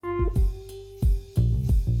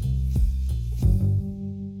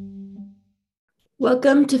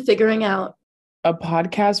Welcome to Figuring Out. A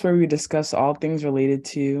podcast where we discuss all things related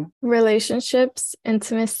to Relationships,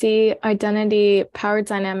 intimacy, identity, power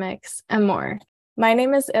dynamics, and more. My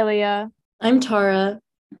name is Ilya. I'm Tara.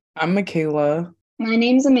 I'm Michaela. My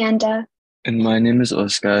name's Amanda. And my name is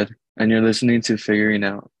Oscar, and you're listening to Figuring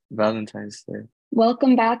Out Valentine's Day.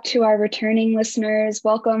 Welcome back to our returning listeners.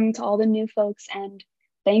 Welcome to all the new folks, and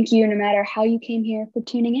thank you no matter how you came here for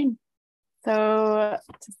tuning in. So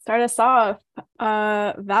to start us off,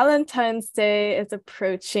 Valentine's Day is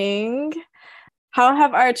approaching. How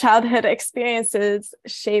have our childhood experiences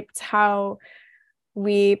shaped how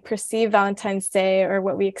we perceive Valentine's Day or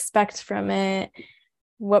what we expect from it?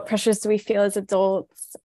 What pressures do we feel as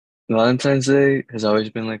adults? Valentine's Day has always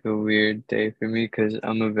been like a weird day for me because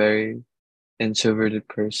I'm a very introverted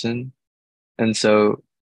person. And so,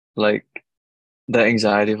 like, the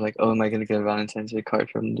anxiety of like, oh, am I gonna get a Valentine's Day card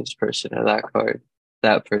from this person or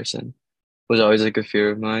that person was always like a fear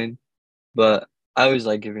of mine. But I always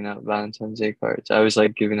like giving out Valentine's Day cards. I always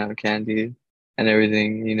like giving out candy and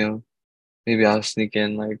everything, Maybe I'll sneak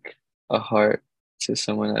in like a heart to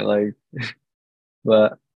someone I like.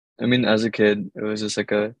 But I mean, as a kid, it was just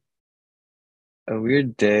like a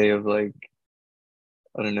weird day of like,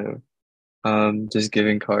 I don't know, just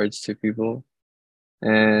giving cards to people.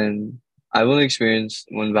 And I've only experienced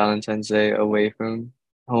one Valentine's Day away from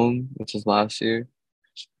home, which was last year.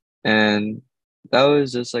 And that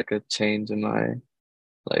was just like a change in my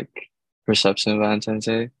like perception of Valentine's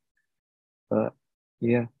Day. But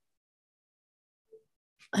yeah.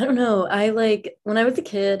 I don't know. When I was a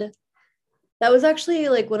kid, that was actually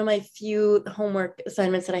like one of my few homework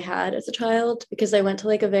assignments that I had as a child because I went to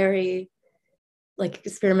like a very like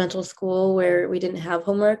experimental school where we didn't have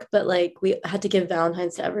homework, but like we had to give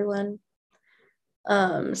Valentines to everyone.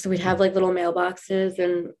 So we'd have like little mailboxes,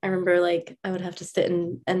 and I remember like I would have to sit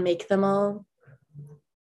and make them all.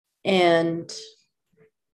 And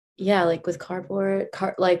yeah, like with cardstock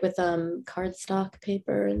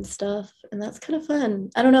paper and stuff. And that's kind of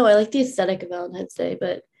fun. I don't know. I like the aesthetic of Valentine's Day,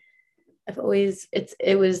 but it was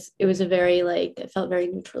a very like I felt very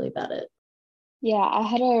neutrally about it. Yeah, I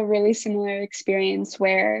had a really similar experience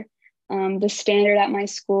where the standard at my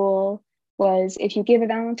school was if you give a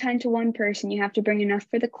Valentine to one person, you have to bring enough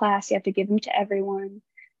for the class. You have to give them to everyone,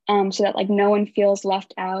 so that like no one feels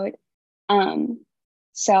left out.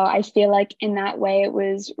 So I feel like in that way it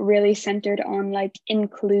was really centered on like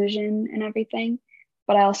inclusion and everything.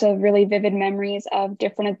 But I also have really vivid memories of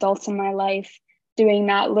different adults in my life doing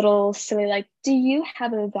that little silly like, do you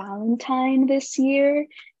have a Valentine this year?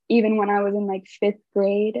 Even when I was in like fifth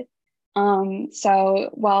grade. So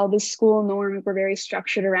while the school norms were very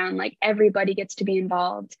structured around like everybody gets to be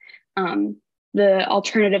involved, the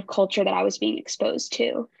alternative culture that I was being exposed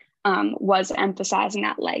to was emphasizing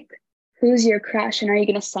that like, who's your crush and are you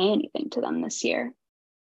going to say anything to them this year?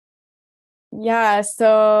 Yeah,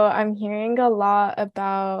 so I'm hearing a lot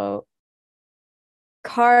about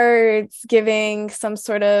cards giving some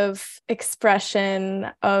sort of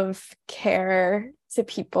expression of care to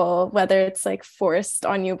people, whether it's like forced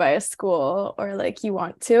on you by a school or like you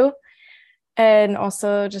want to. And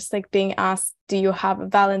also just like being asked, do you have a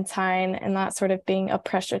Valentine? And that sort of being a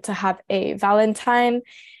pressure to have a Valentine.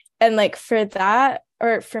 And like for that,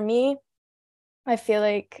 or for me, I feel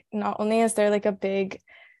like not only is there like a big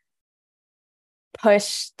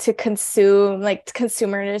push to consume, like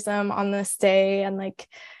consumerism on this day and like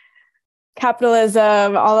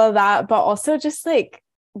capitalism, all of that, but also just like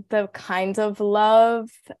the kind of love,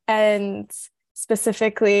 and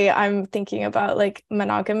specifically I'm thinking about like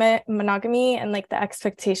monogamy and like the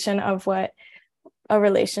expectation of what a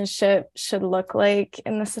relationship should look like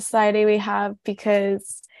in the society we have.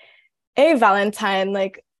 Because a Valentine,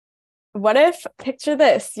 like, what if, picture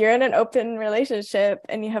this, you're in an open relationship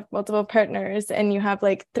and you have multiple partners and you have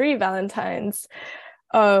like 3 Valentines.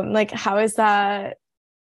 Like, how is that?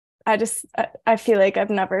 I feel like I've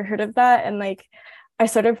never heard of that, and like I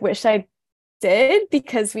sort of wish I did,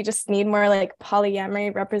 because we just need more like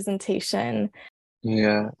polyamory representation.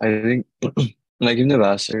 Yeah, I think like in the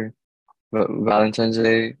Vassar, but when Valentine's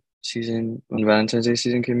Day season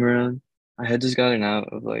came around, I had just gotten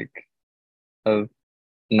out of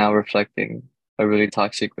now reflecting a really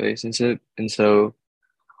toxic relationship. And so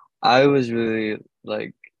I was really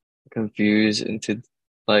like confused into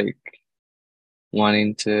like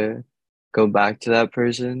wanting to go back to that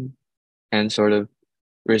person and sort of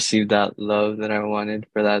receive that love that I wanted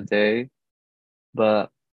for that day.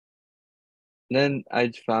 But then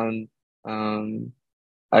I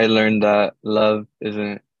learned that love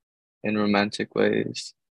isn't in romantic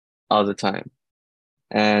ways all the time.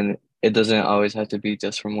 And it doesn't always have to be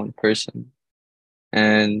just from one person.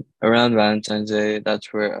 And around Valentine's Day,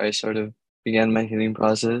 that's where I sort of began my healing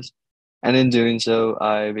process. And in doing so,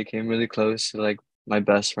 I became really close to like my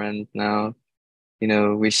best friend now.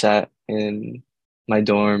 We sat in my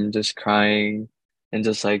dorm just crying and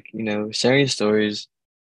just like, sharing stories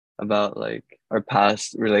about like our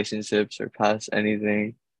past relationships or past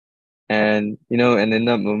anything. And in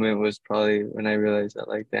that moment was probably when I realized that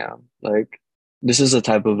like, damn, like this is the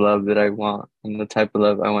type of love that I want and the type of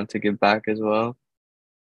love I want to give back as well.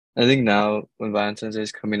 I think now when Valentine's Day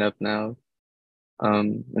is coming up now,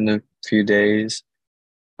 in a few days,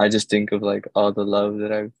 I just think of like all the love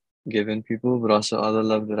that I've given people, but also all the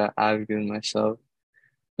love that I've given myself.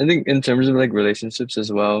 I think in terms of like relationships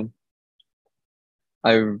as well,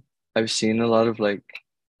 I've I've seen a lot of like,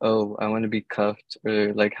 oh, I want to be cuffed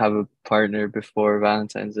or like have a partner before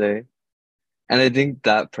Valentine's Day. And I think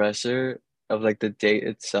that pressure of like the date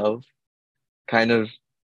itself kind of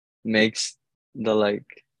makes the like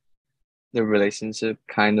the relationship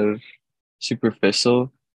kind of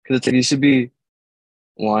superficial. Because it's like you should be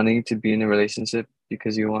wanting to be in a relationship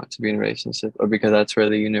because you want to be in a relationship or because that's where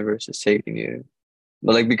the universe is taking you.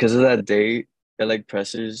 But like because of that date, it like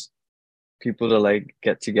pressures people to like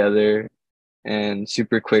get together and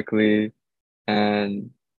super quickly, and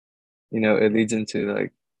it leads into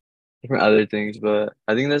like different other things. But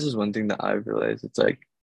I think this is one thing that I've realized. It's like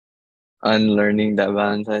unlearning that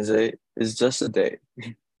Valentine's Day is just a day.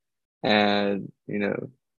 And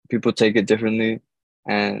people take it differently,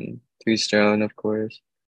 and to each their own, of course.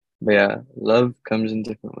 But yeah, love comes in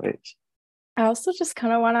different ways. I also just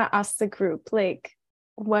kind of want to ask the group, like,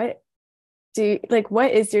 what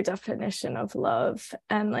what is your definition of love?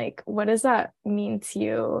 And like, what does that mean to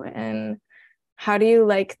you? And how do you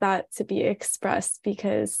like that to be expressed?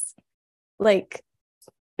 Because like,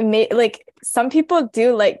 some people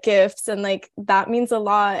do like gifts and like that means a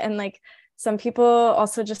lot. And like, some people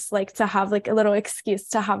also just like to have like a little excuse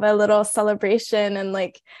to have a little celebration and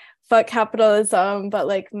like fuck capitalism, but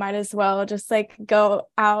like might as well just like go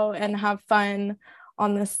out and have fun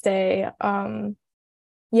on this day.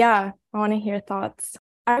 Yeah, I want to hear thoughts.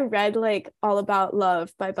 I read like All About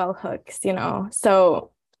Love by Bell Hooks,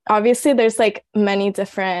 so obviously there's like many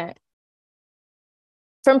different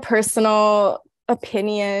from personal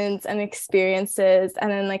opinions and experiences, and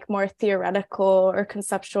then like more theoretical or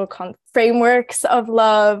conceptual frameworks of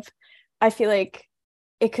love. I feel like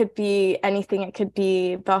it could be anything. It could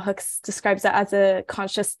be, Bell Hooks describes it as a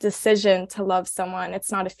conscious decision to love someone.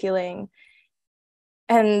 It's not a feeling.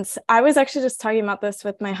 And I was actually just talking about this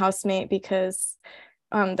with my housemate because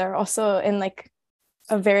they're also in like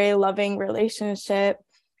a very loving relationship.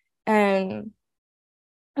 And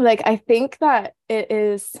like, I think that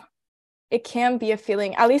it can be a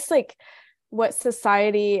feeling, at least like what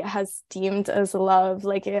society has deemed as love.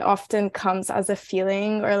 Like it often comes as a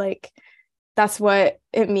feeling, or like that's what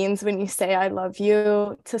it means when you say I love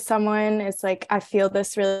you to someone. It's like, I feel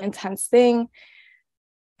this really intense thing.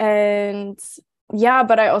 And yeah,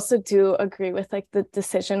 but I also do agree with like the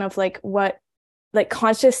decision of like what, like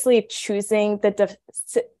consciously choosing the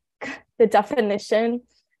definition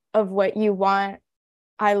of what you want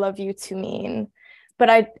I love you to mean. But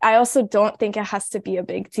I also don't think it has to be a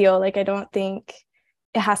big deal. Like I don't think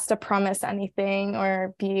it has to promise anything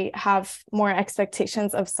or have more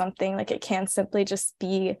expectations of something. Like it can simply just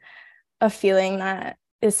be a feeling that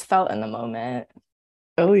is felt in the moment.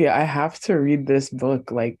 Oh yeah, I have to read this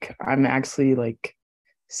book. Like I'm actually like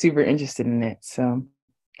super interested in it. So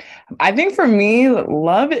I think for me,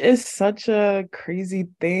 love is such a crazy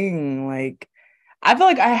thing. Like I feel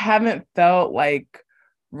like I haven't felt like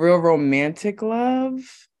real romantic love,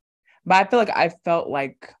 but I feel like I felt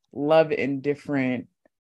like love in different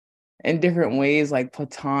ways, like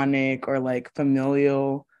platonic or like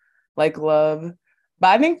familial, like love. But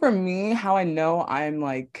I think for me, how I know I'm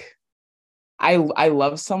like I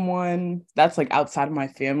love someone that's like outside of my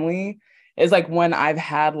family is like when I've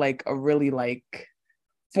had like a really like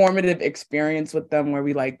formative experience with them where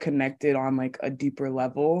we like connected on like a deeper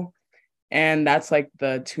level. And that's like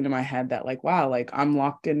the tune in my head that like, wow, like I'm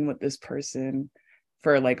locked in with this person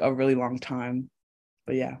for like a really long time.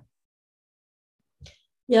 But yeah.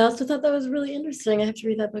 Yeah, I also thought that was really interesting. I have to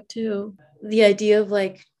read that book too. The idea of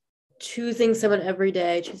like choosing someone every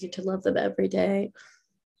day, choosing to love them every day.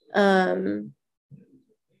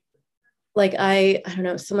 Like I don't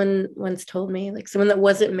know, someone once told me, like someone that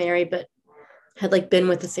wasn't married but had like been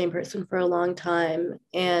with the same person for a long time,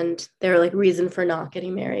 and they were like reason for not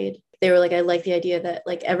getting married. They were like, I like the idea that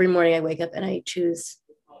like every morning I wake up and I choose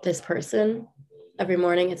this person every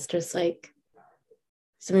morning. It's just like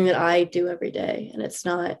something that I do every day, and it's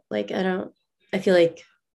not like I feel like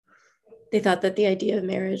they thought that the idea of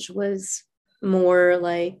marriage was more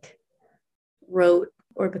like rote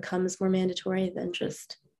or becomes more mandatory than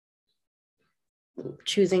just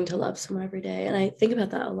choosing to love someone every day. And I think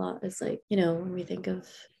about that a lot. It's like, you know, when we think of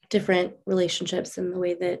different relationships and the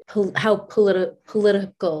way that how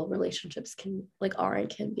political relationships can like are and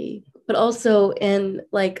can be, but also in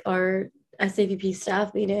like our SAVP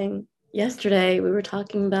staff meeting yesterday, we were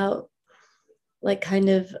talking about like kind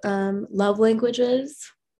of love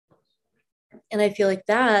languages, and I feel like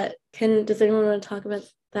does anyone want to talk about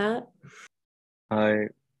that? I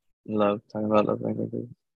love talking about love languages.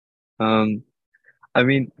 I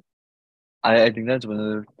mean, I think that's one of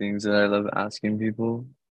the things that I love asking people.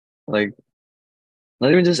 Like,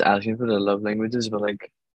 not even just asking for the love languages, but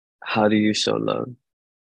like, how do you show love?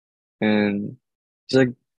 And it's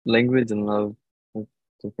like language and love are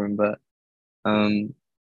different, but um,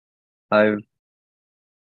 I've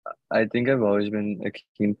I think I've always been a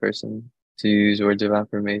keen person to use words of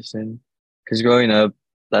affirmation, because growing up,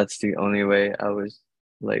 that's the only way I was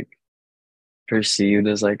like perceived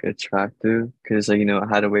as like attractive, because like I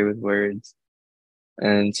had a way with words.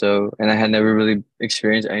 And I had never really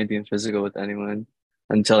experienced anything physical with anyone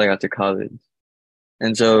until I got to college.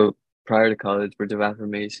 And so prior to college, words of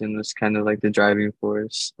affirmation was kind of like the driving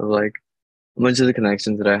force of like a bunch of the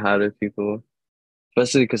connections that I had with people,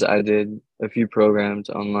 especially because I did a few programs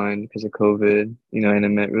online because of COVID, and I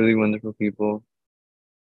met really wonderful people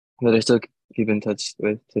that I still keep in touch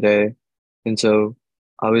with today. And so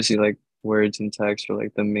obviously like words and text are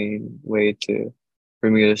like the main way for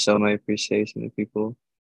me to show my appreciation to people.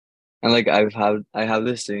 And like I have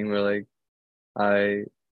this thing where like I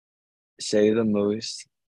say the most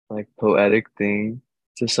like poetic thing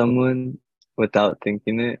to someone without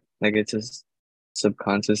thinking it. Like it just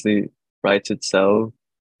subconsciously writes itself.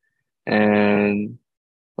 And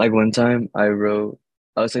like one time I was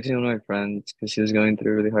texting one of my friends because she was going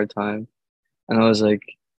through a really hard time. And I was like,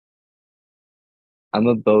 I'm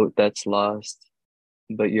a boat that's lost,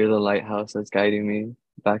 but you're the lighthouse that's guiding me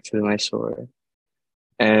back to my shore.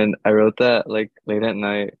 And I wrote that like late at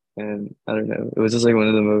night. And I don't know, it was just like one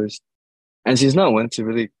of the most, and she's not one to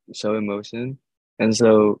really show emotion. And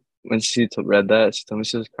so when she read that, she told me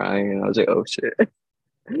she was crying, and I was like, oh shit.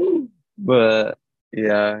 But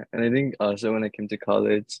yeah, and I think also when I came to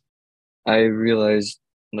college, I realized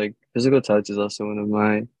like physical touch is also one of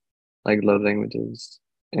my like love languages.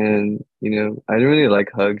 And I didn't really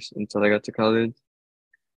like hugs until I got to college.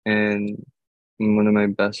 And one of my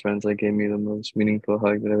best friends like gave me the most meaningful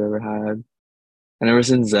hug that I've ever had. And ever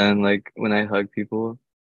since then, like when I hug people,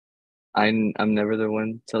 I'm never the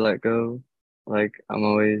one to let go. Like I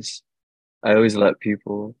always let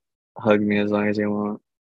people hug me as long as they want.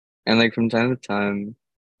 And like from time to time,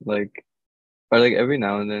 like or like every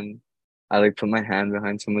now and then, I like put my hand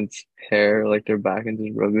behind someone's hair, like their back, and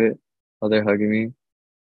just rub it while they're hugging me.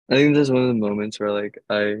 I think that's one of the moments where like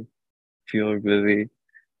I feel really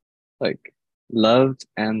like loved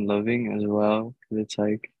and loving as well. Because it's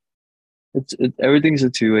like everything's a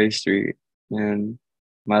two-way street, and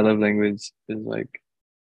my love language is like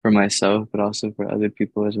for myself, but also for other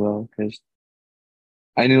people as well. Because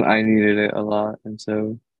I knew I needed it a lot, and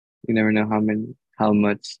so you never know how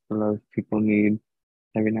much love people need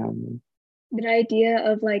every now and then. The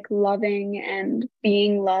idea of like loving and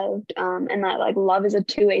being loved, and that like love is a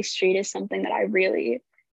two-way street is something that really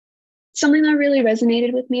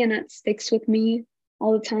resonated with me and that sticks with me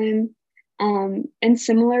all the time. And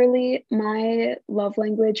similarly, my love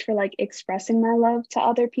language for like expressing my love to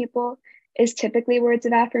other people is typically words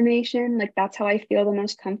of affirmation. Like that's how I feel the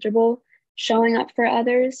most comfortable showing up for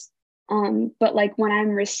others. But like when I'm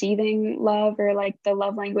receiving love, or like the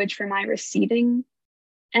love language for my receiving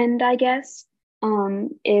end, I guess,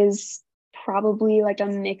 is probably like a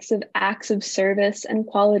mix of acts of service and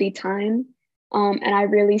quality time. And I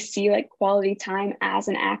really see like quality time as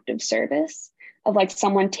an act of service, of like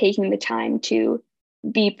someone taking the time to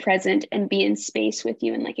be present and be in space with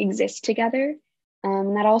you and like exist together.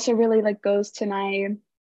 That also really like goes to my,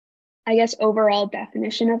 I guess, overall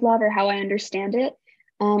definition of love, or how I understand it.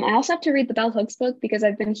 I also have to read the Bell Hooks book because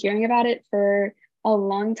I've been hearing about it for a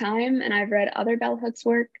long time, and I've read other Bell Hooks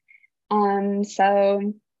work.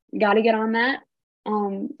 So got to get on that.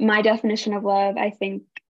 My definition of love, I think,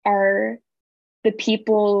 are the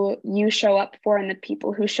people you show up for and the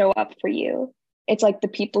people who show up for you. It's like the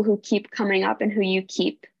people who keep coming up and who you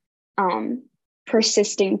keep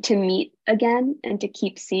persisting to meet again and to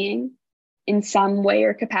keep seeing in some way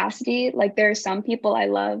or capacity. Like there are some people I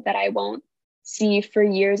love that I won't see for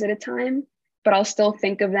years at a time, but I'll still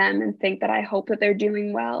think of them and think that I hope that they're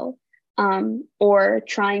doing well, or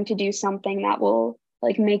trying to do something that will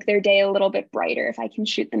like make their day a little bit brighter if I can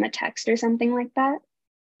shoot them a text or something like that.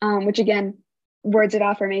 Which again, words of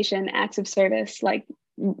affirmation, acts of service, like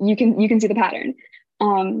you can see the pattern.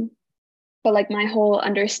 But like my whole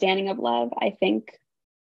understanding of love, I think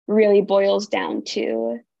really boils down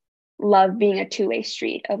to love being a two-way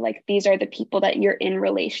street of like, these are the people that you're in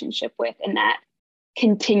relationship with and that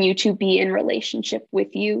continue to be in relationship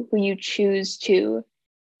with you, who you choose to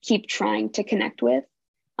keep trying to connect with.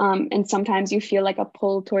 And sometimes you feel like a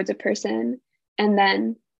pull towards a person, and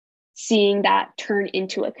then seeing that turn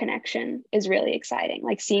into a connection is really exciting.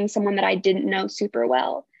 Like seeing someone that I didn't know super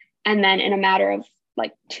well, and then in a matter of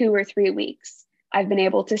like 2 or 3 weeks, I've been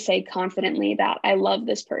able to say confidently that I love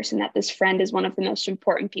this person, that this friend is one of the most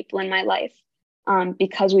important people in my life,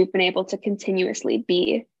 because we've been able to continuously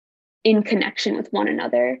be in connection with one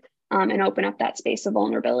another, and open up that space of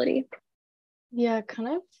vulnerability. Yeah, kind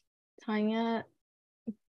of tying it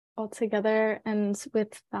all together. And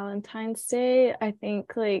with Valentine's Day, I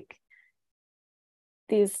think like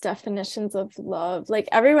these definitions of love, like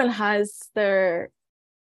everyone has their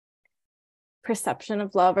perception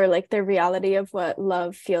of love, or like their reality of what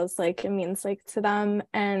love feels like and means like to them.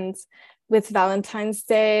 And with Valentine's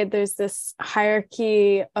Day, there's this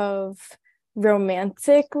hierarchy of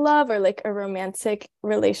romantic love, or like a romantic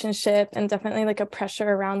relationship, and definitely like a pressure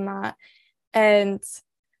around that. And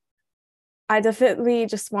I definitely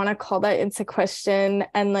just want to call that into question.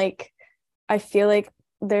 And like I feel like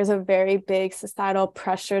there's a very big societal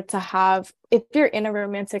pressure to have, if you're in a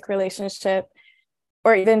romantic relationship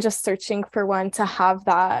or even just searching for one, to have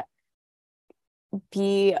that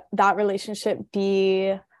relationship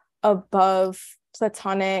be above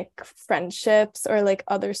platonic friendships or like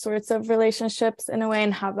other sorts of relationships in a way,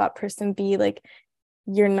 and have that person be like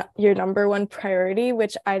your number one priority,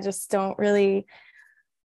 which I just want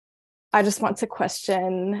to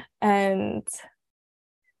question. And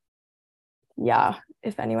yeah,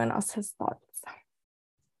 if anyone else has thoughts.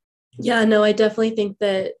 Yeah, no, I definitely think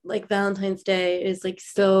that like Valentine's Day is like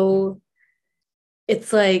so,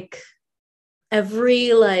 it's like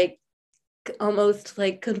every like almost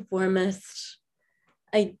like conformist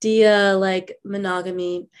idea, like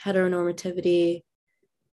monogamy, heteronormativity,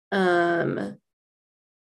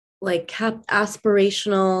 like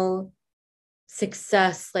aspirational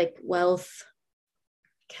success, like wealth,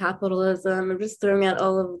 capitalism. I'm just throwing out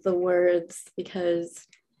all of the words because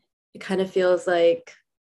it kind of feels like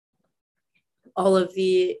all of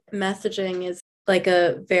the messaging is like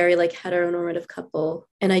a very like heteronormative couple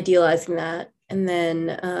and idealizing that. And then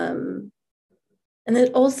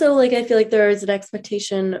also like I feel like there is an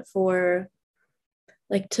expectation for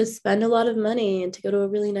like to spend a lot of money and to go to a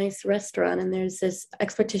really nice restaurant, and there's this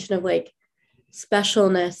expectation of like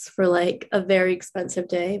specialness for like a very expensive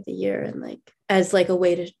day of the year, and like as like a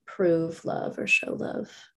way to prove love or show love.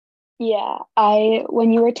 Yeah,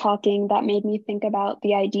 when you were talking, that made me think about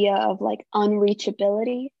the idea of like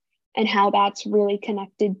unreachability and how that's really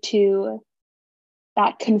connected to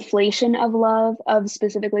that conflation of love, of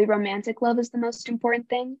specifically romantic love is the most important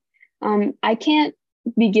thing. I can't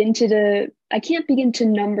begin to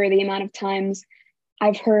number the amount of times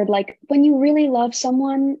I've heard like, when you really love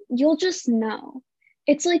someone, you'll just know.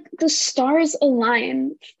 It's like the stars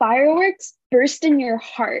align, fireworks burst in your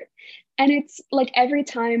heart. And it's like every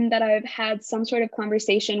time that I've had some sort of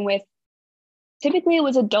conversation with, typically it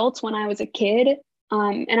was adults when I was a kid,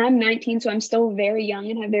 and I'm 19, so I'm still very young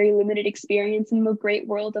and have very limited experience in the great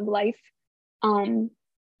world of life.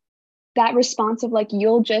 That response of like,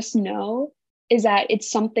 you'll just know, is that it's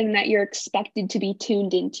something that you're expected to be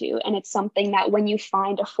tuned into. And it's something that when you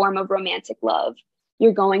find a form of romantic love,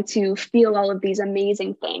 you're going to feel all of these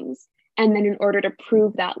amazing things. And then in order to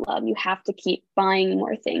prove that love, you have to keep buying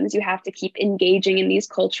more things. You have to keep engaging in these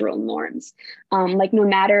cultural norms. Like no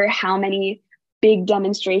matter how many big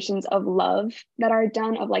demonstrations of love that are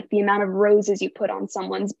done, of like the amount of roses you put on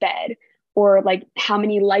someone's bed, or like how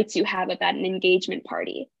many lights you have at an engagement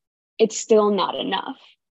party, it's still not enough.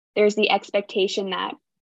 There's the expectation that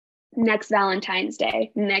next Valentine's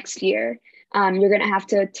Day, next year, you're going to have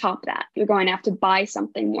to top that. You're going to have to buy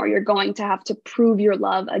something more. You're going to have to prove your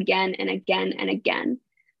love again and again and again.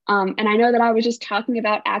 And I know that I was just talking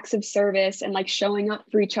about acts of service and like showing up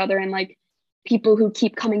for each other, and like people who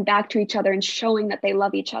keep coming back to each other and showing that they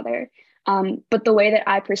love each other. But the way that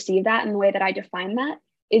I perceive that and the way that I define that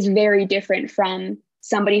is very different from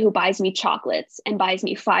somebody who buys me chocolates and buys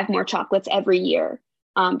me 5 more chocolates every year,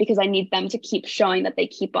 because I need them to keep showing that they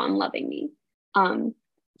keep on loving me.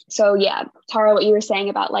 So yeah, Tara, what you were saying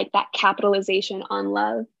about like that capitalization on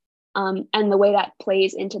love, and the way that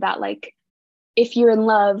plays into that, like, if you're in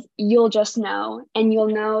love, you'll just know, and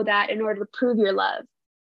you'll know that in order to prove your love,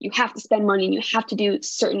 you have to spend money and you have to do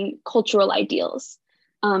certain cultural ideals.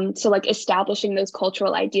 So like establishing those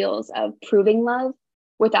cultural ideals of proving love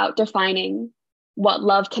without defining what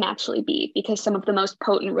love can actually be, because some of the most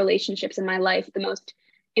potent relationships in my life, the most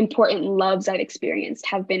important loves I've experienced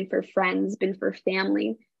have been for friends, been for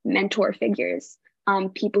family, mentor figures,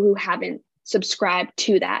 people who haven't subscribed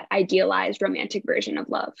to that idealized romantic version of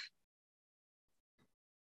love.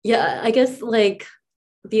 Yeah, I guess like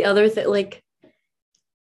the other thing, like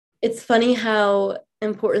it's funny how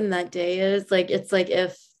important that day is. Like it's like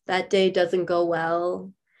if that day doesn't go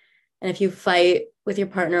well, and if you fight with your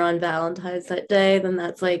partner on Valentine's that day, then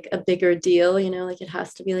that's like a bigger deal, you know, like it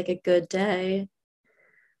has to be like a good day,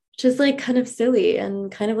 which is like kind of silly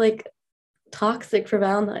and kind of like toxic for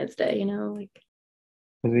Valentine's Day, you know, like.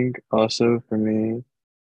 I think also for me,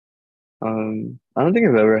 I don't think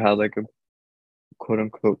I've ever had like a quote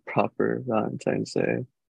unquote proper Valentine's Day,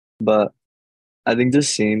 but I think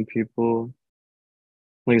just seeing people,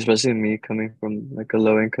 like especially me coming from like a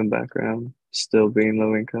low income background, still being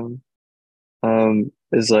low income,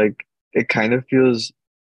 is like it kind of feels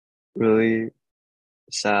really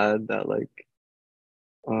sad that like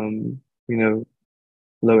you know,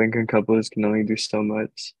 low income couples can only do so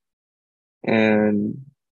much and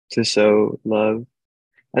to show love.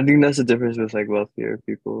 I think that's the difference with like wealthier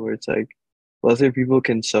people, where it's like wealthier people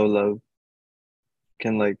can show love,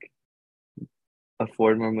 can like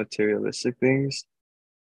afford more materialistic things.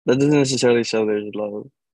 That doesn't necessarily show there's love.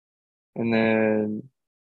 And then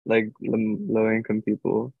like low income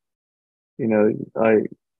people, you know, I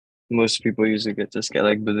most people usually just get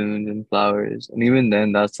like balloons and flowers, and even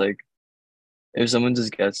then, that's like if someone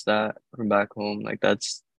just gets that from back home, like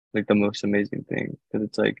that's like the most amazing thing, because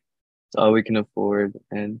it's like it's all we can afford,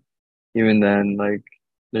 and even then, like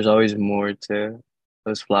there's always more to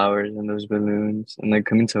those flowers and those balloons, and like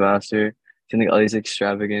coming to Vassar, seeing like all these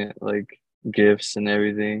extravagant like gifts and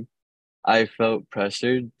everything. I felt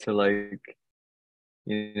pressured to like,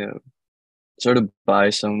 you know, sort of buy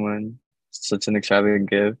someone such an extravagant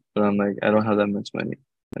gift, but I'm like, I don't have that much money.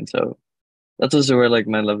 And so that's also where like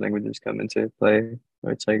my love languages come into play,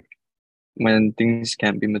 where it's like when things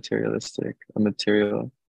can't be materialistic or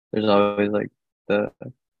material, there's always like the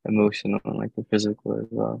emotional and like the physical as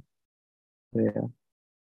well. Yeah.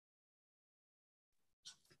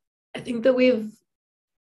 I think that we've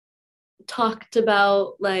talked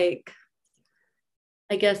about like,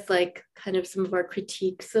 I guess like kind of some of our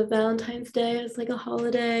critiques of Valentine's Day as like a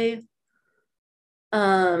holiday.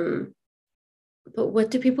 Um, but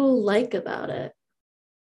what do people like about it?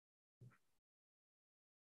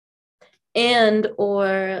 And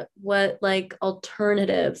or what like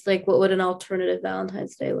alternatives, like what would an alternative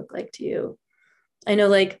Valentine's Day look like to you? I know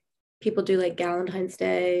like people do like Galentine's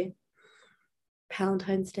Day,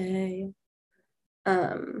 Valentine's Day.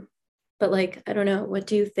 But like, I don't know, what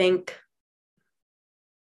do you think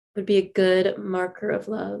would be a good marker of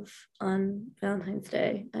love on Valentine's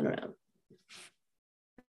Day? I don't know.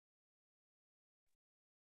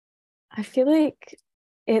 I feel like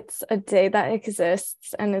it's a day that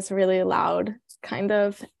exists and is really loud, kind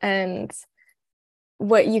of. And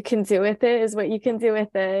what you can do with it is what you can do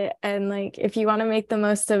with it. And like, if you want to make the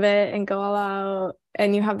most of it and go all out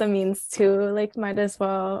and you have the means to, like, might as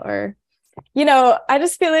well. Or, you know, I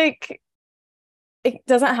just feel like it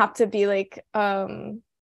doesn't have to be like a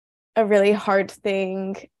really hard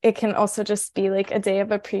thing. It can also just be like a day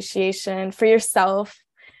of appreciation for yourself,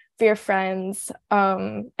 for your friends,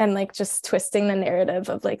 and like just twisting the narrative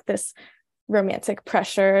of like this romantic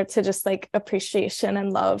pressure to just like appreciation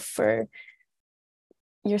and love for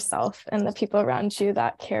yourself and the people around you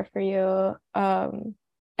that care for you.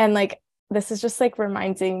 And like this is just like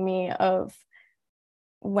reminding me of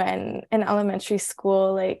when in elementary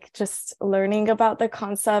school, like just learning about the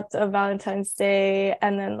concept of Valentine's Day,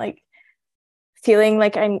 and then like feeling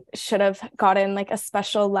like I should have gotten like a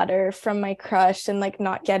special letter from my crush and like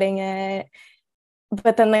not getting it.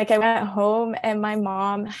 But then like I went home and my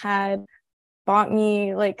mom had bought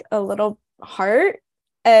me like a little heart,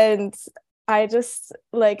 and I just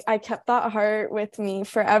like I kept that heart with me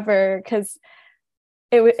forever because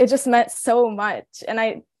it just meant so much. And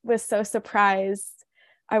I was so surprised.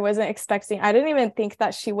 I wasn't expecting, I didn't even think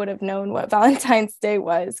that she would have known what Valentine's Day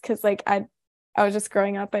was, because like I was just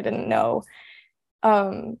growing up, I didn't know.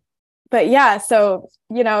 But yeah, so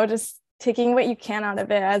you know, just taking what you can out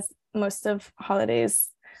of it, as most of holidays,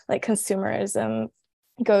 like consumerism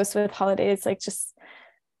goes with holidays, like just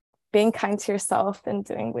being kind to yourself and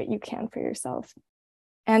doing what you can for yourself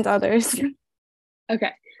and others.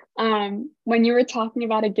 Okay. When you were talking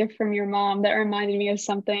about a gift from your mom, that reminded me of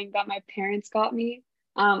something that my parents got me.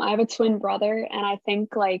 I have a twin brother, and I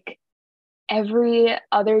think like every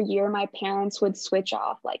other year my parents would switch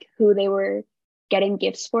off like who they were getting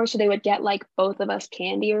gifts for. So they would get like both of us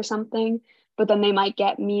candy or something, but then they might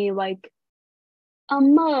get me like a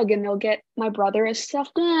mug, and they'll get my brother a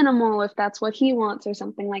stuffed animal if that's what he wants or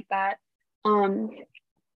something like that. Um,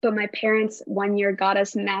 but my parents one year got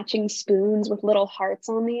us matching spoons with little hearts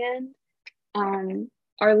on the end. Um,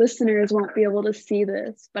 our listeners won't be able to see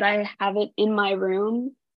this, but I have it in my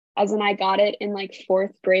room, as in I got it in like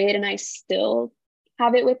fourth grade and I still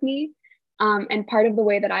have it with me. And part of the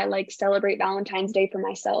way that I like celebrate Valentine's Day for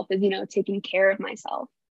myself is, taking care of myself.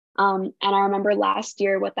 And I remember last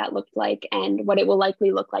year what that looked like, and what it will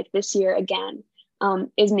likely look like this year again,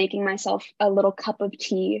 is making myself a little cup of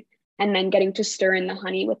tea and then getting to stir in the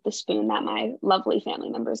honey with the spoon that my lovely family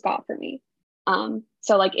members got for me.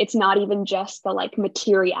 So like it's not even just the like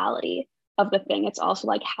materiality of the thing. It's also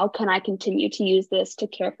like, how can I continue to use this to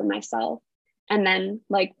care for myself? And then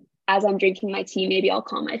like as I'm drinking my tea, maybe I'll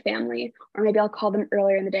call my family, or maybe I'll call them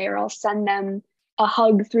earlier in the day, or I'll send them a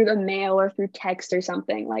hug through the mail or through text or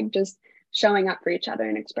something, like just showing up for each other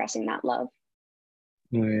and expressing that love.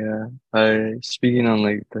 Oh yeah. I speaking on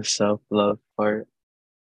like the self-love part,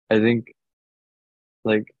 I think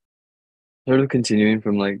like sort of continuing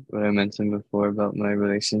from like what I mentioned before about my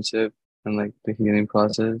relationship and like the healing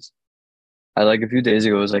process. I like a few days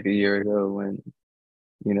ago, it was like a year ago when,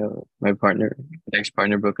 my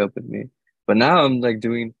ex-partner broke up with me. But now I'm like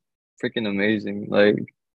doing freaking amazing. Like,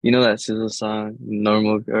 that SZA song,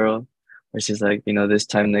 Normal Girl, where she's like, this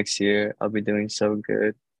time next year I'll be doing so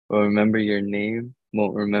good. Will remember your name,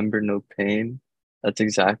 won't remember no pain. That's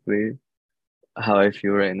exactly how I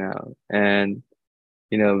feel right now. And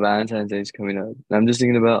Valentine's Day is coming up. And I'm just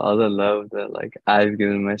thinking about all the love that like I've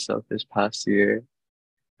given myself this past year.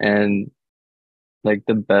 And like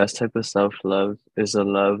the best type of self-love is a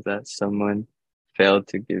love that someone failed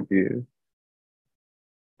to give you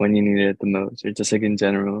when you needed it the most, or just like in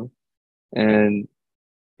general. And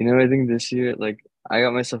I think this year, like I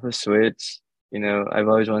got myself a Switch. I've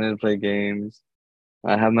always wanted to play games.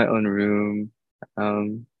 I have my own room.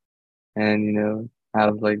 Um, and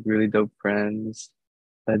have like really dope friends,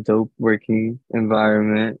 a dope working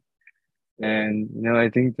environment. And I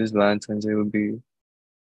think this Valentine's Day would be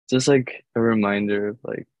just like a reminder of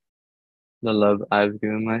like the love I've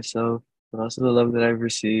given myself, but also the love that I've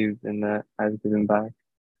received and that I've given back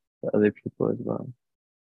to other people as well.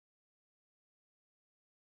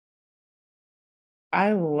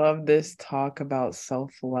 I love this talk about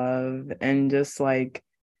self-love and just like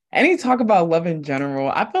any talk about love in general.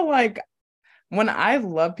 I feel like when I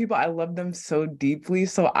love people, I love them so deeply.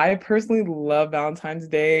 So I personally love Valentine's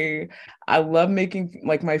Day. I love making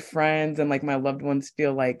like my friends and like my loved ones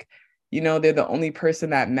feel like, they're the only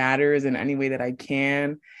person that matters in any way that I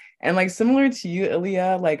can. And like similar to you,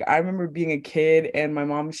 Ilya, like I remember being a kid and my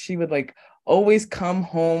mom, she would like always come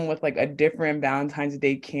home with like a different Valentine's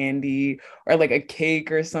Day candy or like a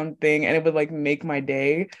cake or something. And it would like make my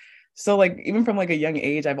day. So like even from like a young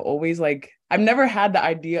age, I've never had the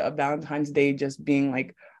idea of Valentine's Day just being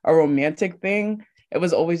like a romantic thing. It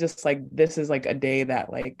was always just like this is like a day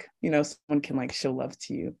that like, someone can like show love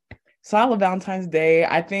to you. So I love Valentine's Day.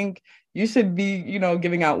 I think you should be,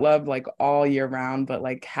 giving out love like all year round, but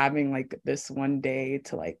like having like this one day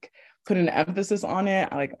to like put an emphasis on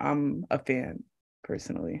it, like I'm a fan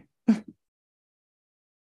personally.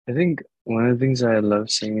 I think one of the things I love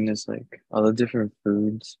seeing is like all the different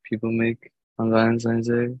foods people make on Valentine's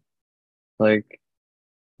Day. Like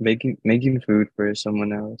making food for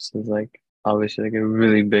someone else is like obviously like a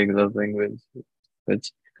really big love language.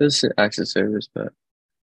 It's because it acts as service, but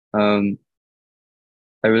um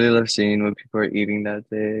I really love seeing what people are eating that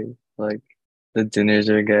day, like the dinners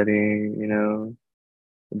they're getting,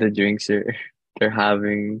 the drinks they're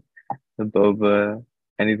having, the boba,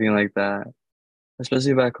 anything like that.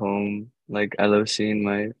 Especially back home, like I love seeing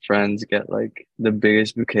my friends get like the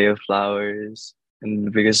biggest bouquet of flowers and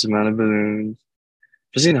the biggest amount of balloons.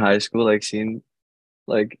 Especially in high school, like seeing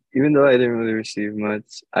like even though I didn't really receive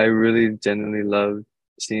much, I really genuinely love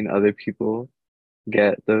seeing other people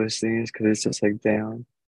get those things because it's just like damn,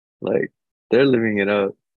 like they're living it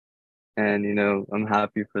up, and I'm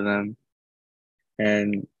happy for them.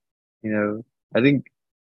 And I think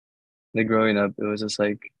like growing up, it was just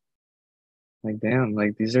like damn,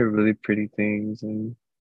 like these are really pretty things, and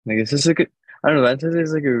like it's just like I don't know, Valentine's Day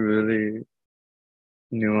is like a really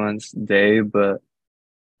nuanced day, but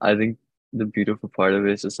I think the beautiful part of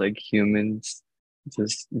it is just like humans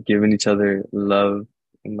just giving each other love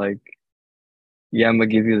and like, yeah, I'm gonna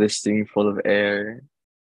give you this thing full of air,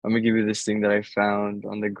 I'm gonna give you this thing that I found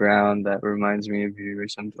on the ground that reminds me of you or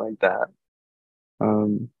something like that.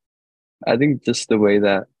 Um, I think just the way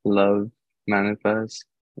that love manifests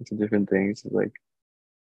into different things is like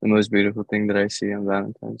the most beautiful thing that I see on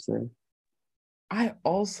Valentine's Day. I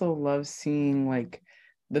also love seeing like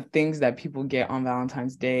the things that people get on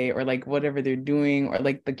Valentine's Day or like whatever they're doing or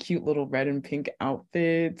like the cute little red and pink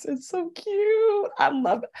outfits. It's so cute. I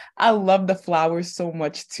love the flowers so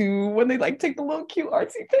much too when they like take the little cute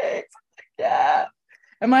artsy pics. Yeah.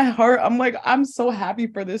 In my heart, I'm like, I'm so happy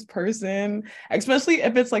for this person, especially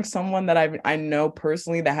if it's like someone that I know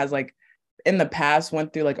personally that has like in the past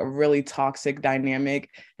went through like a really toxic dynamic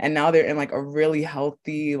and now they're in like a really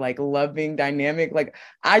healthy, like loving dynamic. Like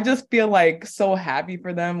I just feel like so happy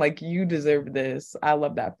for them. Like you deserve this. I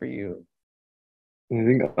love that for you. I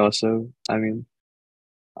think also, I mean,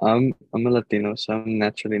 I'm a Latino, so I'm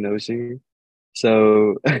naturally nosy.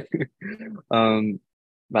 So, um,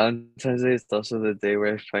 Valentine's Day is also the day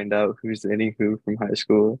where I find out who's dating who from high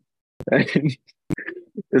school. And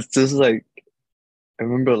it's just like I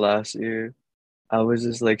remember last year, I was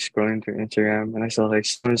just like scrolling through Instagram and I saw like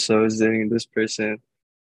so and so is dating this person,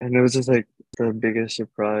 and it was just like the biggest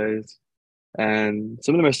surprise. And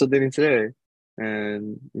some of them are still dating today,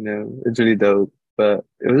 and it's really dope. But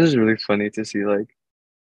it was just really funny to see like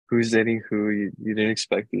who's dating who. You didn't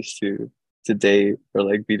expect these two to date or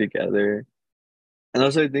like be together. And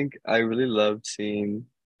also, I really love seeing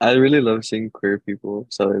queer people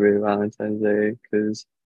celebrate Valentine's Day because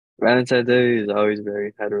Valentine's Day is always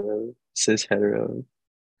very cis hetero.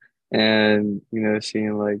 And,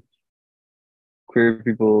 seeing like queer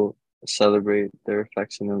people celebrate their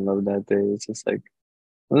affection and love that day is just like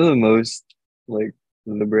one of the most like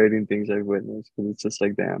liberating things I've witnessed because it's just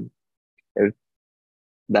like, damn, if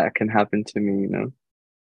that can happen to me.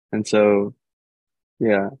 And so,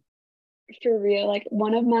 yeah. For real, like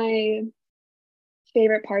one of my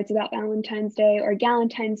favorite parts about Valentine's Day or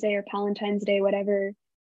Galentine's Day or Palentine's Day, whatever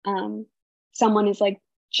someone is like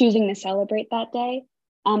choosing to celebrate that day,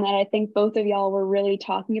 that I think both of y'all were really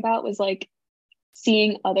talking about was like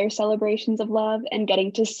seeing other celebrations of love and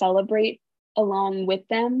getting to celebrate along with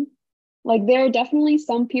them. Like there are definitely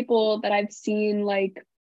some people that I've seen like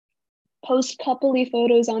post coupley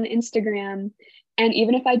photos on Instagram, and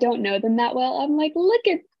even if I don't know them that well, I'm like, look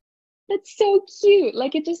at that's so cute.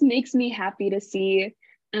 Like it just makes me happy to see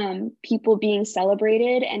people being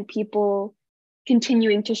celebrated and people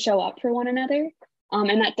continuing to show up for one another.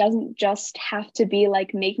 And that doesn't just have to be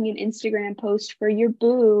like making an Instagram post for your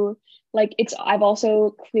boo. Like I've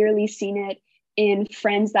also clearly seen it in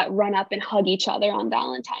friends that run up and hug each other on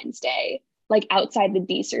Valentine's Day, like outside the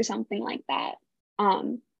Dees or something like that.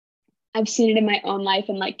 I've seen it in my own life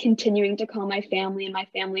and like continuing to call my family and my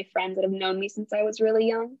family friends that have known me since I was really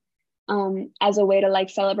young, as a way to like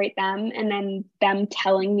celebrate them, and then them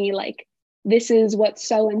telling me like, this is what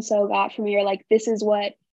so and so got for me, or like this is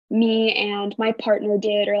what me and my partner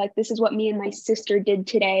did, or like this is what me and my sister did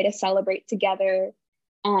today to celebrate together.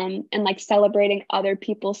 And like celebrating other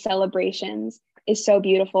people's celebrations is so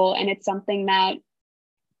beautiful, and it's something that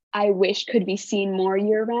I wish could be seen more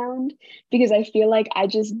year round, because I feel like I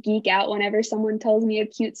just geek out whenever someone tells me a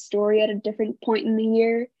cute story at a different point in the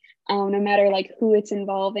year, no matter like who it's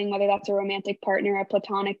involving, whether that's a romantic partner, a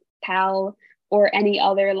platonic pal, or any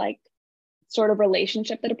other like sort of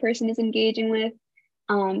relationship that a person is engaging with.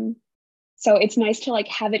 So it's nice to like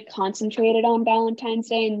have it concentrated on Valentine's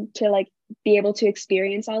Day and to like be able to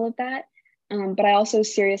experience all of that. But I also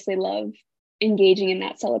seriously love engaging in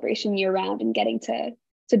that celebration year round and getting to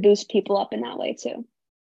boost people up in that way too.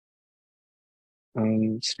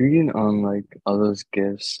 Speaking on like all those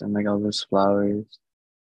gifts and like all those flowers,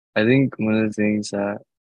 I think one of the things that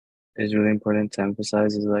is really important to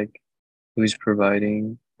emphasize is like who's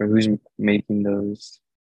providing or who's making those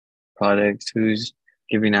products, who's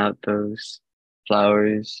giving out those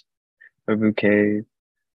flowers or bouquets.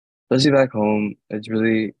 Especially back home, it's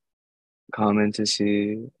really common to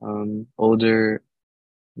see older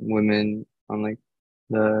women on like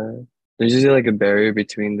there's usually like a barrier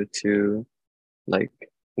between the two like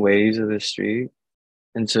ways of the street.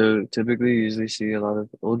 And so typically you usually see a lot of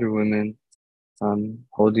older women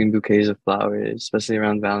holding bouquets of flowers, especially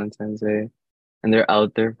around Valentine's Day. And they're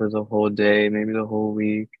out there for the whole day, maybe the whole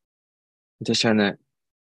week, just trying to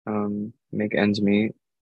make ends meet.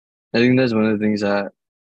 I think that's one of the things that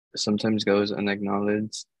sometimes goes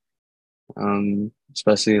unacknowledged,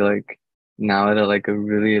 especially like now at like a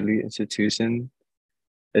really elite institution.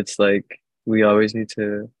 It's like we always need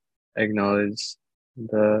to acknowledge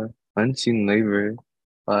the unseen labor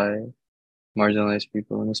by marginalized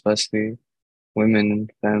people and especially women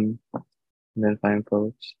and femme. and then find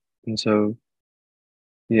folks. And so,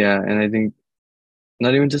 yeah, and I think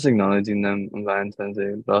not even just acknowledging them on Valentine's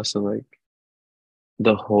Day, but also like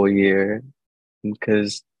the whole year,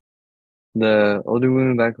 because the older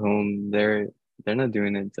women back home, they're not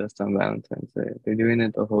doing it just on Valentine's Day. They're doing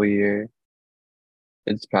it the whole year.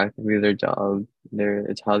 It's practically their job.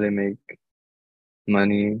 It's how they make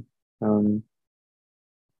money. Um,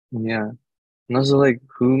 yeah. And also like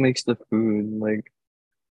who makes the food? Like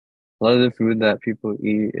a lot of the food that people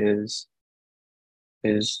eat is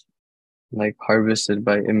like harvested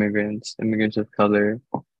by immigrants of color,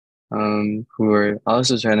 who are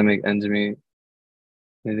also trying to make ends meet.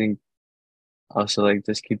 I think also like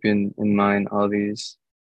just keeping in mind all these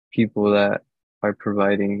people that are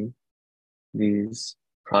providing these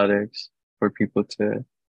products for people to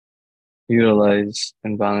utilize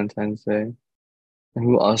in Valentine's Day, and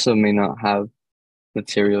who also may not have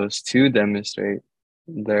materials to demonstrate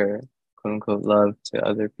their quote unquote love to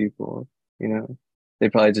other people. You know, they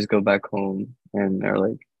probably just go back home and are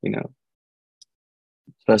like,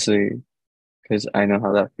 especially because I know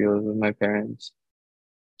how that feels with my parents.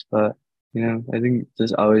 But, I think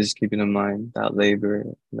just always keeping in mind that labor,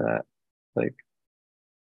 that like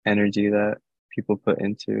energy that people put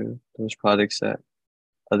into those products that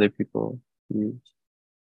other people use.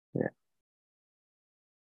 Yeah.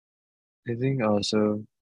 I think also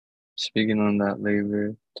speaking on that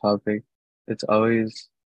labor topic, it's always,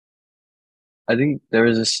 I think there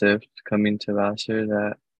was a shift coming to Vassar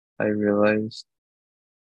that I realized,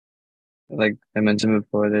 like I mentioned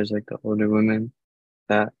before, there's like the older women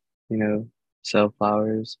that, you know, sell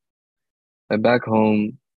flowers. Like back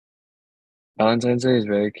home, Valentine's Day is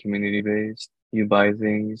very community based. You buy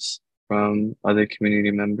things from other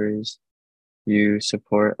community members, you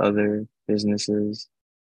support other businesses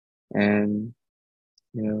and,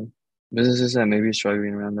 you know, businesses that may be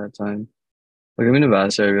struggling around that time. Like I'm in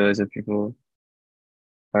Vassar, I realize that people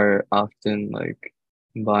are often like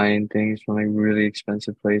buying things from like really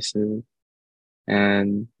expensive places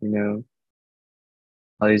and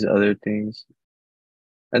all these other things.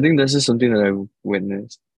 I think this is something that I've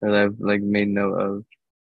witnessed that I've like made note of,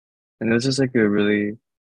 and it was just like a really,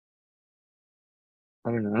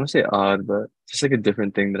 I don't know, I don't say odd, but just like a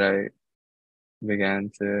different thing that I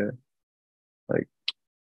began to like,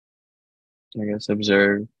 I guess,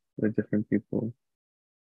 observe with different people.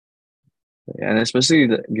 And especially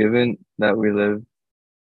given that we live,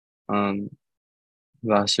 um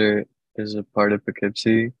Vassar is a part of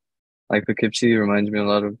Poughkeepsie. Like Poughkeepsie reminds me a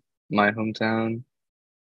lot of my hometown,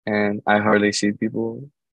 and I hardly see people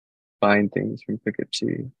buying things from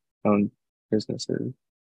Poughkeepsie owned businesses.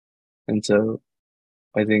 And so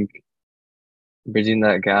I think bridging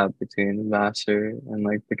that gap between Vassar and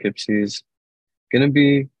like Poughkeepsie is gonna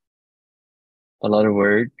be a lot of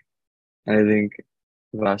work. And I think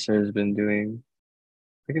Vassar has been doing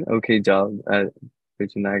like an okay job at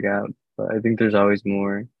bridging that gap. But I think there's always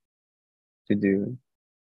more to do.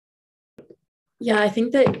 Yeah, I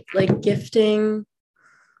think that like gifting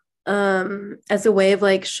as a way of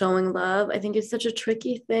like showing love, I think it's such a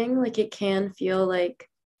tricky thing. Like it can feel like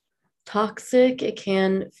toxic. It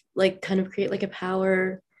can like kind of create like a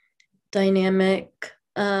power dynamic.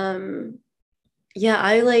 Yeah,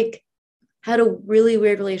 I like had a really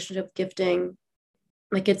weird relationship with gifting.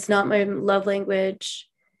 Like it's not my love language.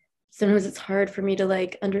 Sometimes it's hard for me to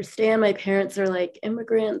like understand. My parents are like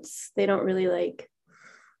immigrants. They don't really like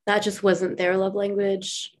that, just wasn't their love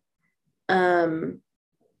language. Um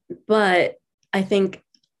but I think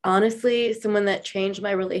honestly, someone that changed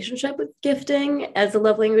my relationship with gifting as a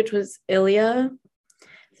love language was Ilya.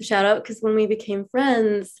 So shout out, because when we became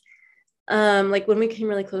friends, like when we became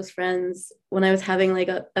really close friends, when I was having like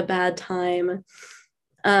a bad time,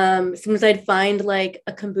 sometimes I'd find like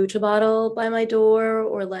a kombucha bottle by my door,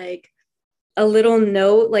 or like a little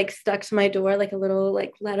note like stuck to my door, like a little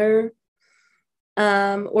like letter,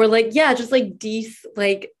 or like yeah, just like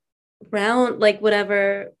like brown, like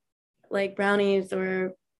whatever, like brownies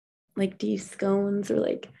or like scones or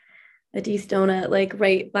like a donut like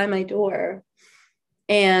right by my door.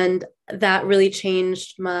 And that really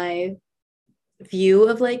changed my view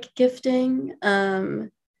of like gifting,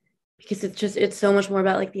 because it's so much more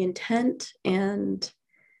about like the intent and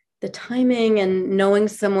the timing and knowing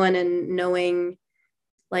someone and knowing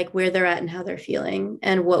like where they're at and how they're feeling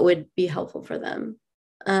and what would be helpful for them.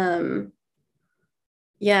 um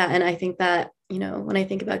yeah, and I think that, when I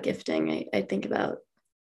think about gifting, I think about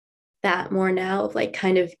that more now, of like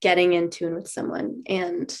kind of getting in tune with someone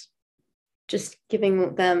and just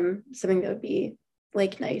giving them something that would be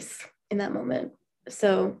like nice in that moment.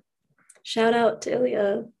 So shout out to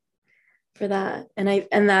Ilya for that.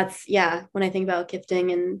 And that's, yeah, when I think about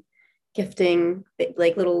gifting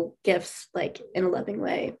like little gifts like in a loving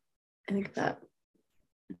way, I think of that.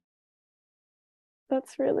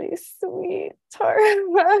 That's really sweet,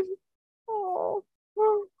 Tara. Oh,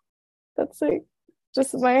 that's like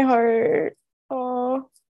just my heart. Oh,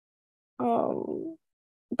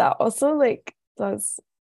 that also like does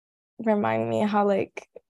remind me how like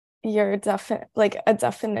your a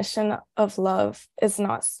definition of love is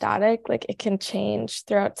not static. Like it can change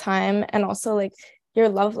throughout time, and also like your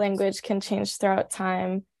love language can change throughout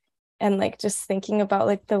time. And like just thinking about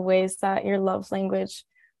like the ways that your love language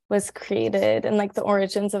was created and like the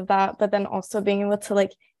origins of that, but then also being able to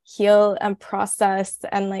like heal and process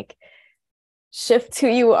and like shift who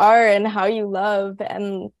you are and how you love.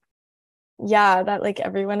 And yeah, that like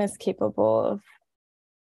everyone is capable of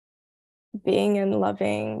being in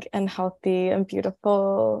loving and healthy and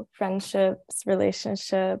beautiful friendships,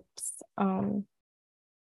 relationships.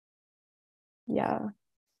 Yeah.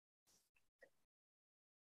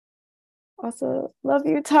 Also, love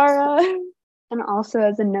you, Tara. And also,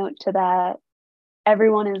 as a note to that,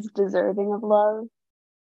 everyone is deserving of love.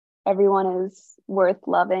 Everyone is worth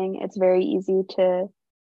loving. It's very easy to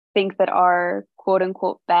think that our quote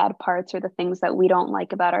unquote bad parts or the things that we don't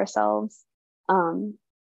like about ourselves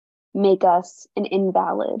make us an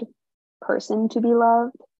invalid person to be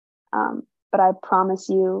loved. But I promise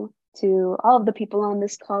you, to all of the people on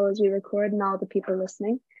this call as we record and all the people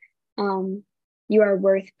listening, you are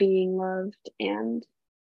worth being loved, and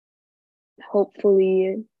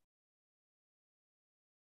hopefully,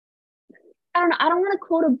 I don't want to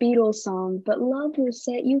quote a Beatles song, but love will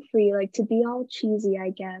set you free, like to be all cheesy, I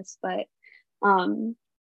guess. But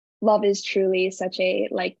love is truly such a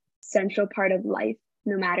like central part of life,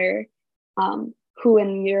 no matter who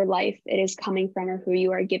in your life it is coming from or who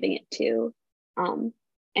you are giving it to.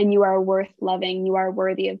 And you are worth loving. You are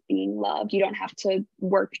worthy of being loved. You don't have to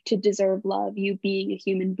work to deserve love. You being a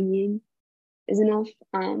human being is enough.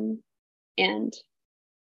 And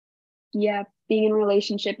yeah, being in a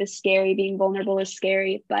relationship is scary. Being vulnerable is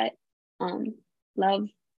scary, but love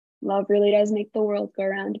really does make the world go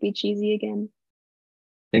around, to be cheesy again.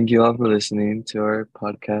 Thank you all for listening to our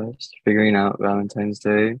podcast, Figuring Out Valentine's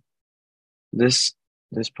Day. This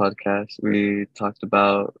podcast, we talked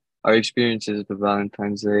about our experiences with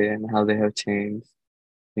Valentine's Day and how they have changed,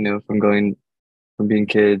 from being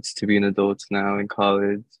kids to being adults now in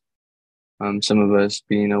college. Some of us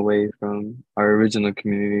being away from our original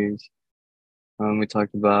communities. We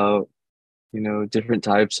talked about, different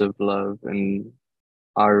types of love and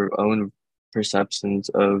our own perceptions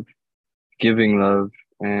of giving love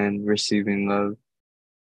and receiving love.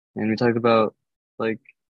 And we talked about like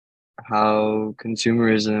how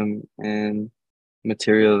consumerism and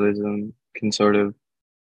materialism can sort of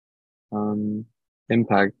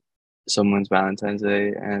impact someone's Valentine's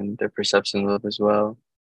Day and their perception of love as well.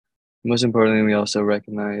 Most importantly, we also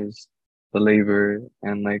recognize the labor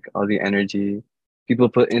and like all the energy people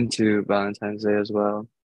put into Valentine's Day as well.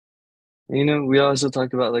 And, we also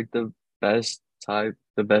talked about like the best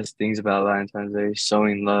things about Valentine's Day,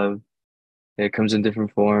 showing love. It comes in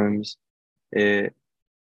different forms. It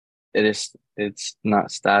it's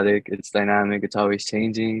not static, it's dynamic, it's always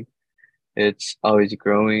changing, it's always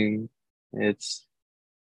growing, it's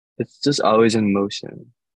just always in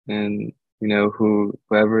motion. And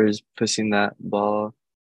whoever is pushing that ball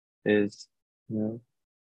is,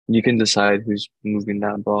 you can decide who's moving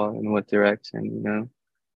that ball in what direction.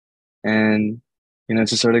 And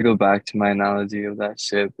to sort of go back to my analogy of that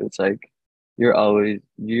ship, it's like you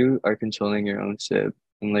are controlling your own ship.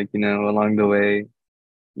 And like, along the way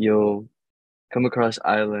you'll come across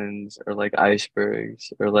islands or like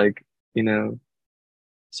icebergs or like,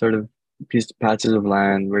 sort of patches of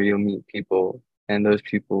land where you'll meet people, and those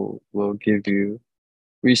people will give you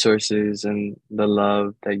resources and the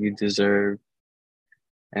love that you deserve.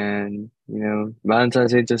 And,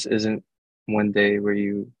 Valentine's Day just isn't one day where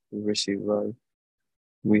you receive love.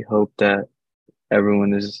 We hope that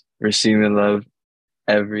everyone is receiving love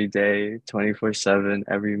every day, 24/7,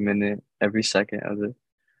 every minute, every second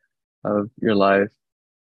of your life.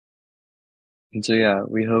 And so, yeah,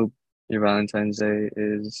 we hope your Valentine's Day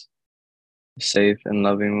is a safe and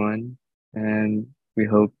loving one. And we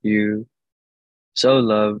hope you show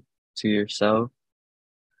love to yourself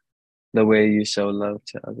the way you show love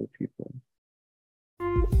to other people.